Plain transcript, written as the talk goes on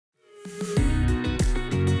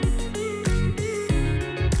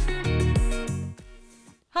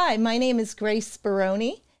Hi, my name is Grace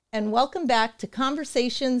Speroni, and welcome back to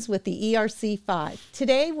Conversations with the ERC5.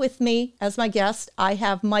 Today with me as my guest, I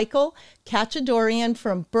have Michael Kachadoorian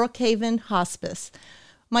from Brookhaven Hospice.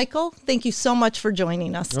 Michael, thank you so much for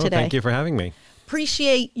joining us today. Thank you for having me.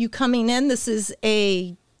 Appreciate you coming in. This is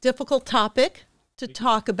a difficult topic to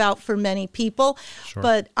talk about for many people,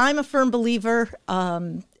 but I'm a firm believer,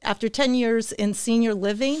 after 10 years in senior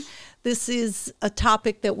living, this is a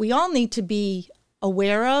topic that we all need to be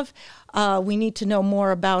aware of. We need to know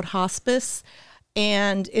more about hospice,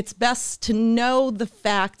 and it's best to know the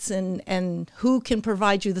facts and who can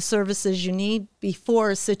provide you the services you need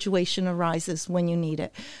before a situation arises when you need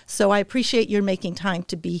it. So I appreciate your making time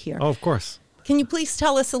to be here. Oh, of course. Can you please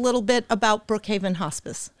tell us a little bit about Brookhaven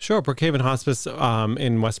Hospice? Sure. Brookhaven Hospice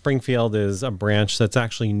in West Springfield is a branch that's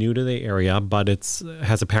actually new to the area, but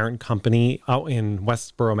has a parent company out in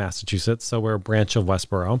Westboro, Massachusetts. So we're a branch of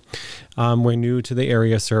Westboro. We're new to the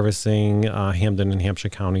area, servicing Hampden and Hampshire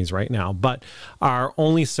counties right now. But our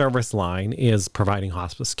only service line is providing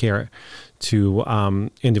hospice care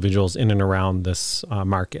to individuals in and around this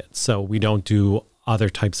market. So we don't do other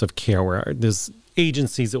types of care where there's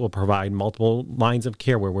agencies that will provide multiple lines of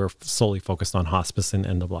care where we're solely focused on hospice and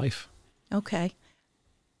end of life. Okay.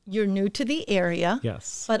 You're new to the area.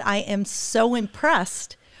 Yes. But I am so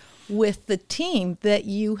impressed with the team that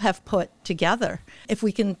you have put together. If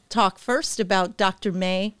we can talk first about Dr.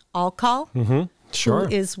 May Alcall, Sure.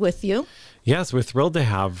 who is with you. Yes, we're thrilled to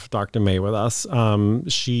have Dr. May with us.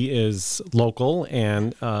 She is local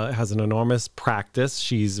and has an enormous practice.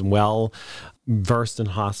 She's well versed in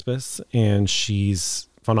hospice, and she's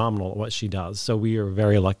phenomenal at what she does. So we are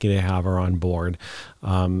very lucky to have her on board.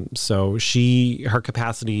 So her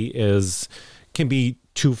capacity can be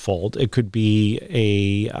twofold. It could be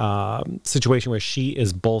a situation where she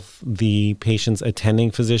is both the patient's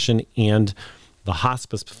attending physician and the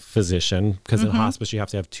hospice physician, because in hospice you have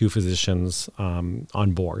to have two physicians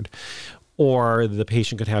on board. Or the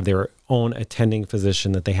patient could have their own attending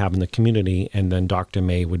physician that they have in the community, and then Dr.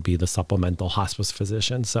 May would be the supplemental hospice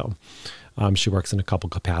physician. So she works in a couple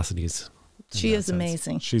capacities. She is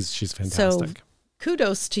amazing. She's fantastic. So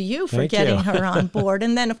kudos to you for getting her on board.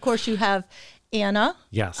 And then, of course, you have Anna,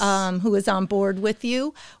 yes, who is on board with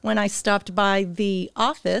you. When I stopped by the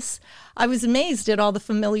office, I was amazed at all the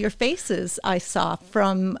familiar faces I saw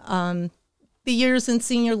from the years in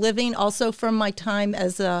senior living, also from my time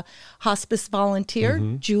as a hospice volunteer.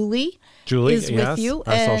 Julie is with you.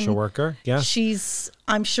 Our social worker. Yes. She's,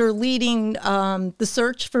 I'm sure, leading the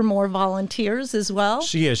search for more volunteers as well.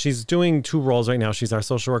 She is. She's doing two roles right now. She's our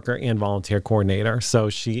social worker and volunteer coordinator. So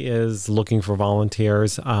she is looking for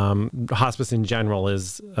volunteers. Hospice in general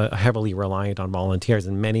is heavily reliant on volunteers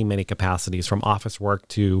in many, many capacities, from office work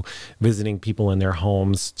to visiting people in their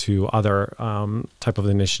homes to other type of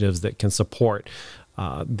initiatives that can support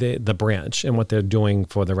the branch and what they're doing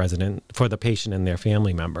for the patient and their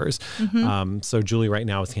family members. So Julie right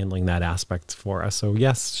now is handling that aspect for us. So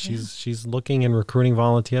yes, she's looking and recruiting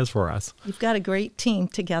volunteers for us. You've got a great team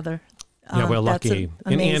together. Yeah, we're lucky.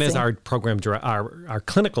 And Ann is our program our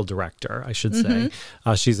clinical director, I should say.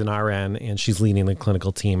 She's an RN, and she's leading the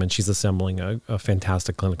clinical team, and she's assembling a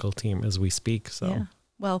fantastic clinical team as we speak. So yeah.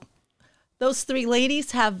 Well, those three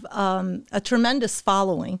ladies have a tremendous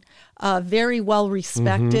following, very well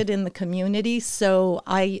respected in the community. So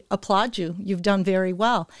I applaud you. You've done very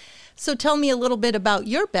well. So tell me a little bit about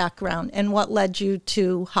your background and what led you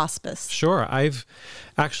to hospice. Sure. I've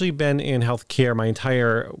actually been in healthcare my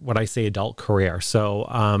entire, what I say, adult career. So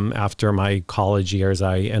after my college years,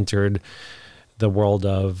 I entered the world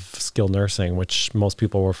of skilled nursing, which most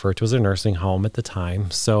people refer to as a nursing home at the time.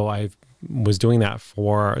 So I was doing that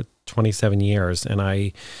for 27 years, and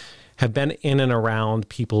I have been in and around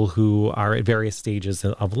people who are at various stages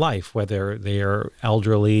of life, whether they are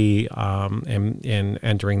elderly and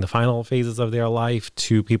entering the final phases of their life,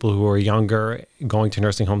 to people who are younger going to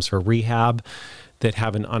nursing homes for rehab that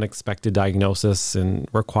have an unexpected diagnosis and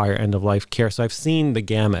require end-of-life care. So I've seen the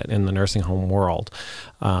gamut in the nursing home world,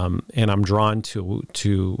 and I'm drawn to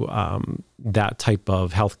that type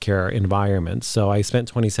of healthcare environment. So I spent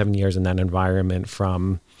 27 years in that environment,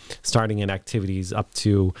 from starting in activities up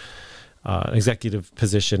to executive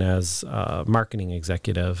position as marketing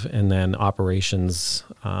executive, and then operations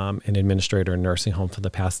and administrator in nursing home for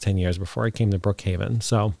the past 10 years before I came to Brookhaven.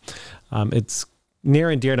 So it's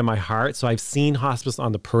near and dear to my heart. So I've seen hospice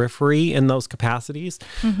on the periphery in those capacities.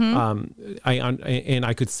 And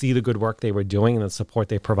I could see the good work they were doing and the support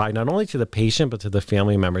they provide, not only to the patient, but to the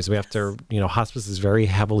family members. We have to, hospice is very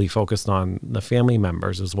heavily focused on the family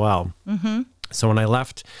members as well. So when I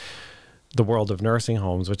left the world of nursing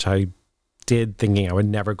homes, which I did thinking I would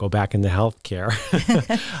never go back into healthcare,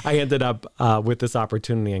 I ended up with this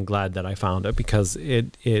opportunity, and glad that I found it, because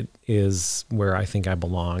it is where I think I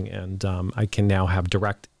belong, and I can now have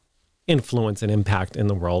direct influence and impact in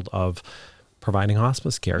the world of providing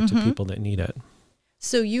hospice care to people that need it.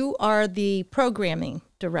 So you are the programming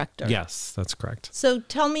director. Yes, that's correct. So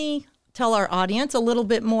tell our audience a little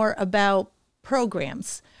bit more about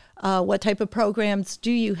programs. What type of programs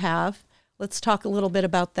do you have? Let's talk a little bit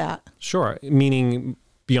about that. Sure. Meaning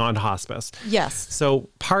beyond hospice. Yes. So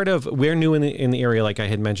we're new in the area, like I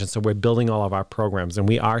had mentioned, so we're building all of our programs, and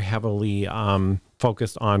we are heavily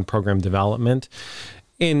focused on program development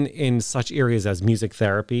in such areas as music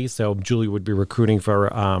therapy. So Julie would be recruiting for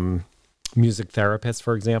music therapists,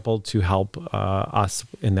 for example, to help us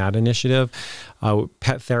in that initiative.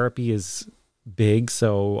 Pet therapy is big.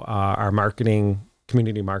 So our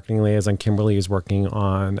community marketing liaison, Kimberly, is working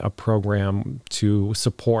on a program to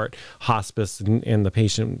support hospice and the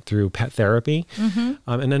patient through pet therapy.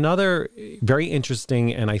 And another very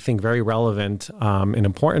interesting and I think very relevant and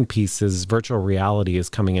important piece is virtual reality is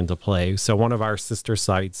coming into play. So one of our sister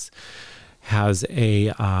sites has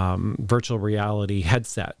a virtual reality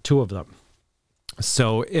headset, 2 of them.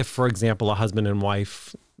 So if, for example, a husband and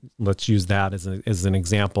wife, let's use that as an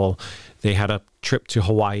example, they had a trip to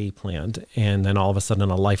Hawaii planned, and then all of a sudden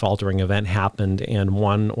a life-altering event happened, and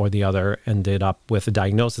one or the other ended up with a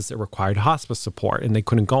diagnosis that required hospice support, and they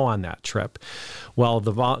couldn't go on that trip. Well,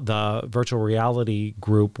 the virtual reality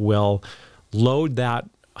group will load that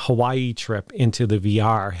Hawaii trip into the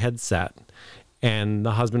VR headset, and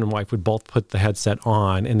the husband and wife would both put the headset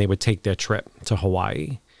on, and they would take their trip to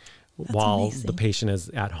Hawaii. That's while amazing. The patient is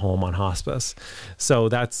at home on hospice. So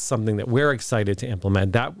that's something that we're excited to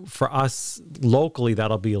implement. That for us locally,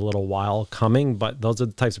 that'll be a little while coming, but those are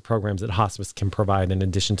the types of programs that hospice can provide in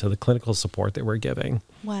addition to the clinical support that we're giving.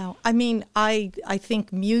 Wow. I mean, I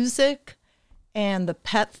think music and the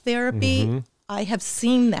pet therapy, I have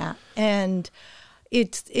seen that, and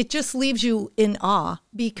it just leaves you in awe,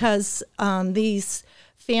 because these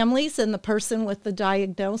families and the person with the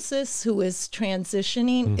diagnosis who is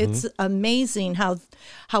transitioning, it's amazing how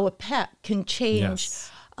a pet can change.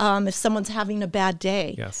 If someone's having a bad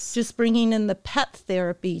day. Just bringing in the pet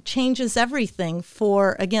therapy changes everything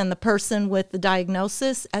for, again, the person with the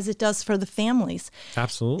diagnosis, as it does for the families.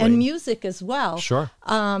 Absolutely. And music as well. Sure.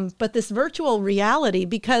 But this virtual reality,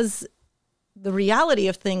 because the reality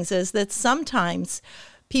of things is that sometimes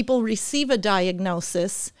people receive a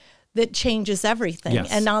diagnosis that changes everything.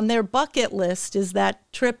 And on their bucket list is that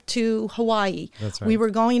trip to Hawaii. That's right. We were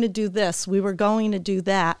going to do this. We were going to do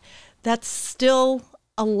that. That still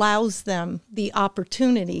allows them the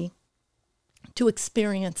opportunity to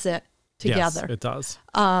experience it together. Yes, it does.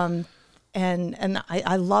 And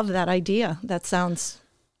I love that idea. That sounds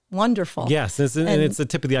wonderful. Yes, and it's the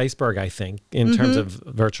tip of the iceberg, I think, in terms of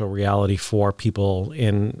virtual reality for people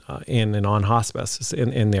in and on hospice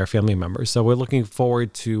in their family members. So we're looking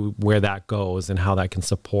forward to where that goes and how that can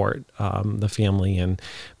support the family and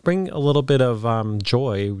bring a little bit of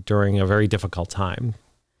joy during a very difficult time.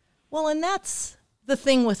 Well, and that's the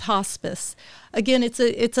thing with hospice. Again, it's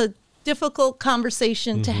a difficult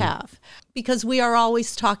conversation to have, because we are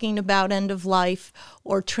always talking about end of life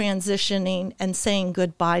or transitioning and saying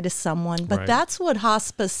goodbye to someone. But that's what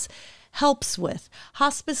hospice helps with.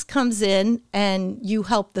 Hospice comes in and you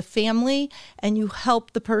help the family and you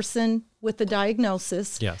help the person with the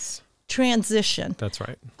diagnosis transition. That's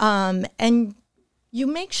right. And you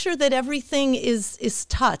make sure that everything is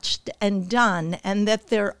touched and done, and that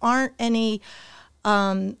there aren't anything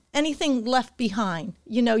left behind.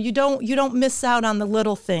 You don't miss out on the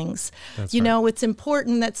little things. That's you know, it's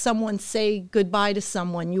important that someone say goodbye to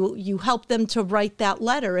someone. You help them to write that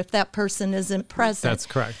letter if that person isn't present. That's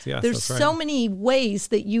correct. Yes, There's so many ways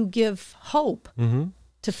that you give hope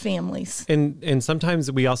to families. And sometimes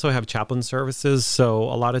we also have chaplain services. So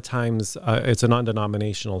a lot of times it's a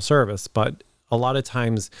non-denominational service, but a lot of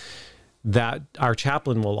times that our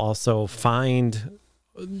chaplain will also find,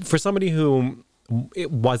 for somebody who it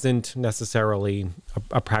wasn't necessarily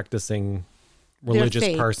a practicing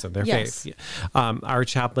religious person, their faith. Our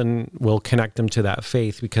chaplain will connect them to that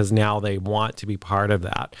faith because now they want to be part of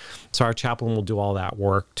that. So our chaplain will do all that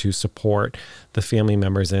work to support the family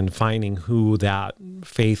members in finding who that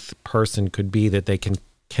faith person could be that they can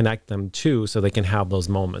connect them to so they can have those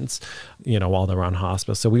moments, while they're on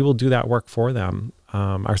hospice. So we will do that work for them.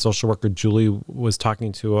 Our social worker, Julie, was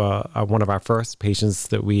talking to one of our first patients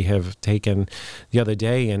that we have taken the other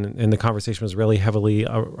day, and the conversation was really heavily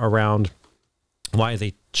around why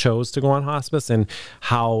they chose to go on hospice and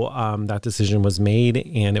how that decision was made.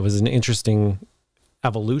 And it was an interesting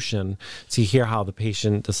evolution to hear how the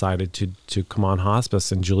patient decided to come on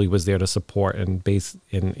hospice, and Julie was there to support and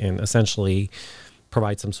essentially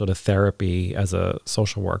provide some sort of therapy as a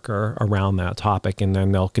social worker around that topic, and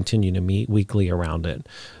then they'll continue to meet weekly around it.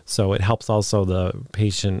 So it helps also the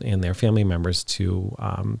patient and their family members to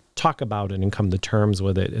talk about it and come to terms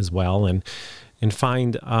with it as well, and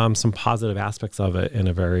find some positive aspects of it in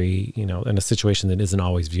a very, in a situation that isn't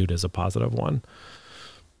always viewed as a positive one.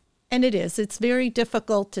 And it is. It's very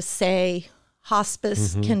difficult to say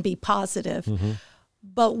hospice can be positive.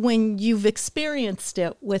 But when you've experienced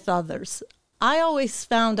it with others, I always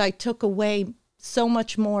found I took away so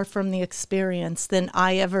much more from the experience than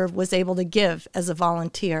I ever was able to give as a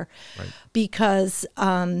volunteer. Right. Because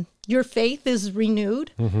your faith is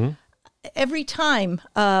renewed. Every time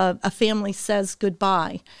a family says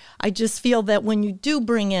goodbye, I just feel that when you do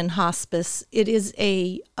bring in hospice, it is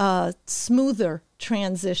a smoother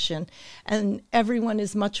transition, and everyone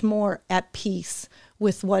is much more at peace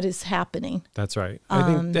with what is happening. That's right. I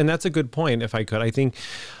think, and that's a good point. If I could, I think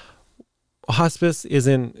hospice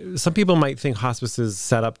isn't. Some people might think hospice is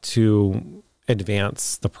set up to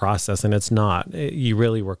advance the process, and it's not. You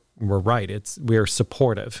really were right. We're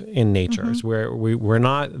supportive in nature. We're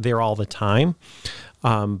not there all the time,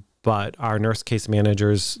 but our nurse case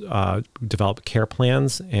managers develop care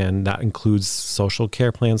plans, and that includes social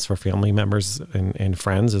care plans for family members and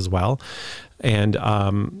friends as well. And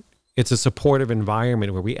it's a supportive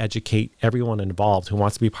environment where we educate everyone involved who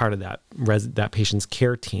wants to be part of that patient's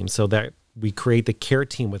care team, so that we create the care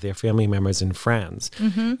team with their family members and friends,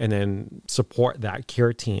 and then support that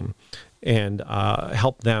care team and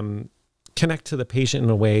help them connect to the patient in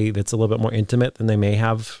a way that's a little bit more intimate than they may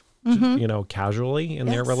have, casually in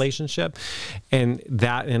their relationship. And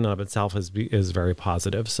that in and of itself is very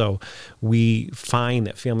positive. So we find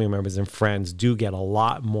that family members and friends do get a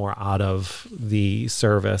lot more out of the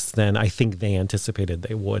service than I think they anticipated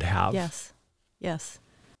they would have. Yes,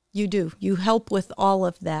 you do. You help with all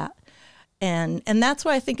of that. And that's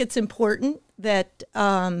why I think it's important that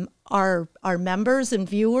our members and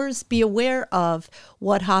viewers be aware of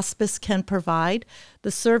what hospice can provide, the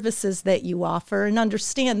services that you offer, and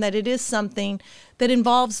understand that it is something that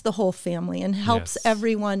involves the whole family and helps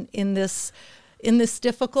everyone in this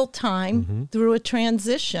difficult time through a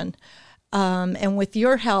transition. And with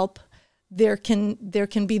your help, there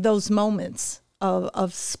can be those moments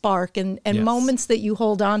of spark and moments that you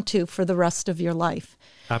hold on to for the rest of your life.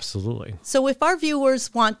 Absolutely. So if our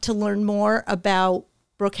viewers want to learn more about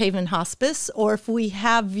Brookhaven Hospice, or if we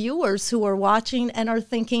have viewers who are watching and are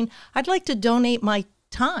thinking, I'd like to donate my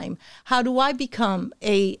time, how do I become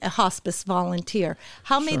a hospice volunteer?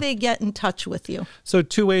 How may they get in touch with you? So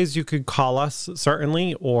 2 ways: you could call us,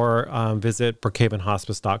 certainly, or visit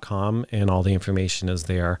brookhavenhospice.com, and all the information is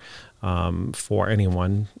there for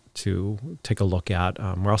anyone to take a look at.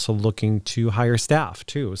 We're also looking to hire staff,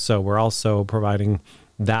 too. So we're also providing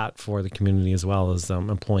that for the community, as well as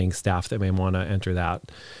employing staff that may want to enter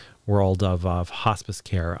that world of hospice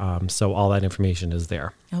care. So all that information is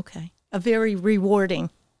there. Okay. A very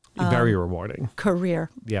rewarding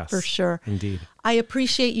career. Yes, for sure. Indeed. I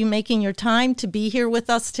appreciate you making your time to be here with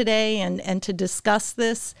us today and to discuss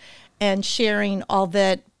this and sharing all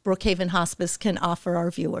that Brookhaven Hospice can offer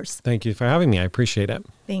our viewers. Thank you for having me. I appreciate it.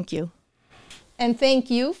 Thank you. And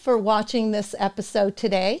thank you for watching this episode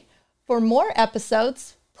today. For more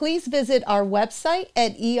episodes, please visit our website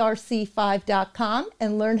at ERC5.com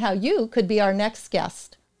and learn how you could be our next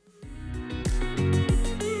guest.